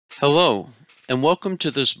Hello, and welcome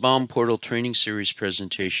to this BOM Portal Training Series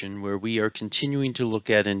presentation where we are continuing to look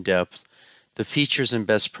at in depth the features and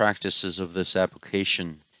best practices of this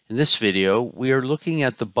application. In this video, we are looking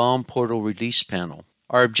at the BOM Portal Release Panel.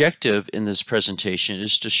 Our objective in this presentation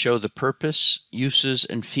is to show the purpose, uses,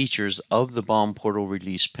 and features of the BOM Portal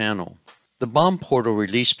Release Panel. The BOM Portal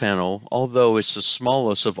Release Panel, although it's the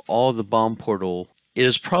smallest of all the BOM Portal, it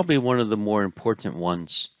is probably one of the more important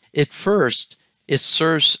ones. It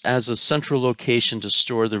serves as a central location to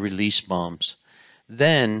store the release BOMs.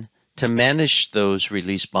 Then, to manage those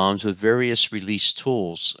release BOMs with various release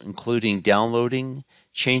tools, including downloading,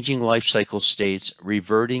 changing lifecycle states,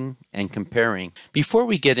 reverting, and comparing. Before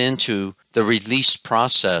we get into the release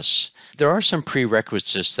process, there are some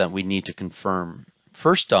prerequisites that we need to confirm.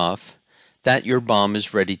 First off, that your BOM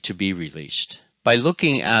is ready to be released. By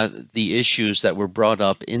looking at the issues that were brought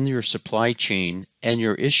up in your supply chain and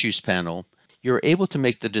your issues panel, you're able to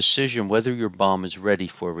make the decision whether your BOM is ready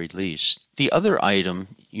for release. The other item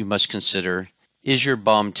you must consider is your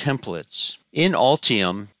BOM templates. In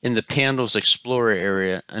Altium, in the Panels Explorer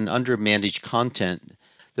area and under Manage Content,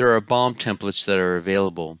 there are BOM templates that are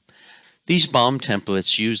available. These BOM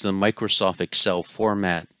templates use the Microsoft Excel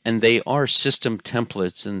format, and they are system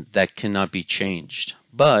templates that cannot be changed.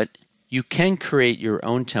 But you can create your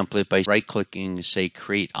own template by right-clicking, say,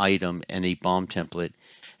 Create Item and a BOM template,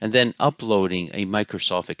 and then uploading a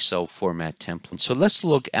Microsoft Excel format template. So let's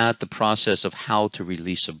look at the process of how to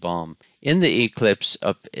release a BOM. In the Eclipse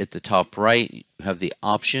up at the top right, you have the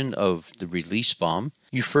option of the release BOM.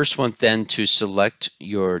 You first want then to select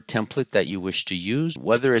your template that you wish to use,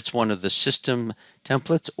 whether it's one of the system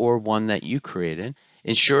templates or one that you created.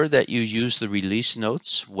 Ensure that you use the release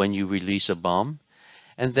notes when you release a BOM.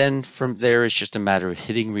 And then from there, it's just a matter of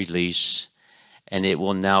hitting release, and it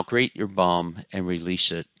will now create your BOM and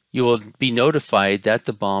release it. You will be notified that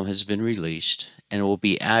the BOM has been released and will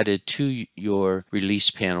be added to your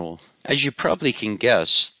release panel. As you probably can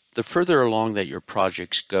guess, the further along that your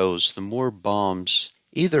project goes, the more BOMs,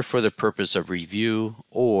 either for the purpose of review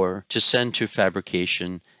or to send to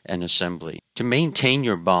fabrication and assembly. To maintain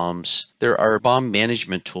your BOMs, there are BOM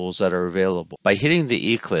management tools that are available. By hitting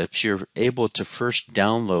the Eclipse, you're able to first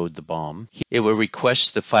download the BOM. It will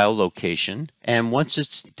request the file location, and once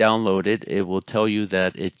it's downloaded, it will tell you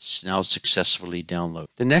that it's now successfully downloaded.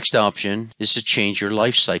 The next option is to change your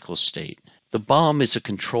lifecycle state. The BOM is a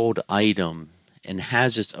controlled item and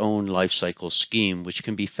has its own lifecycle scheme, which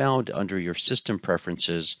can be found under your system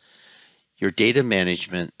preferences, your data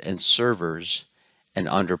management and servers, and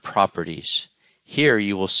under properties. Here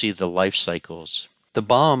you will see the life cycles. The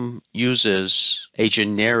BOM uses a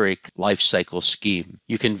generic lifecycle scheme.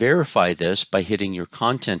 You can verify this by hitting your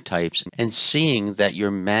content types and seeing that your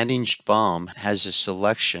managed BOM has a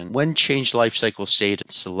selection. When change lifecycle state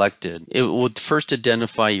is selected, it will first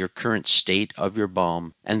identify your current state of your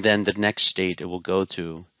BOM, and then the next state it will go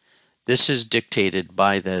to. This is dictated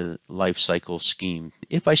by the lifecycle scheme.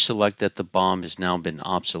 If I select that the BOM has now been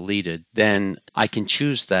obsoleted, then I can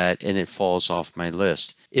choose that and it falls off my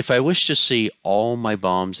list. If I wish to see all my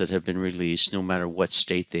BOMs that have been released, no matter what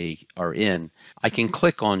state they are in, I can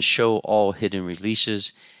click on Show All Hidden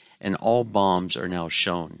Releases, and all BOMs are now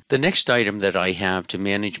shown. The next item that I have to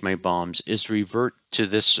manage my BOMs is Revert to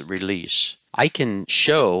this release. I can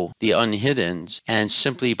show the unhiddens, and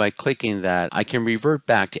simply by clicking that, I can revert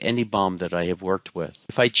back to any BOM that I have worked with.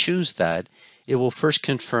 If I choose that, it will first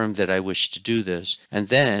confirm that I wish to do this, and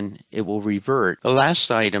then it will revert. The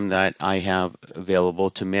last item that I have available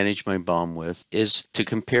to manage my BOM with is to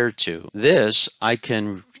compare to. This I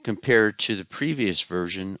can compare to the previous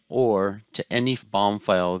version or to any BOM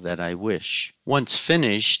file that I wish. Once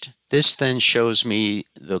finished, this then shows me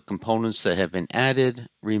the components that have been added,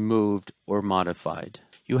 removed, or modified.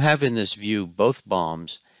 You have in this view both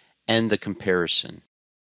BOMs and the comparison.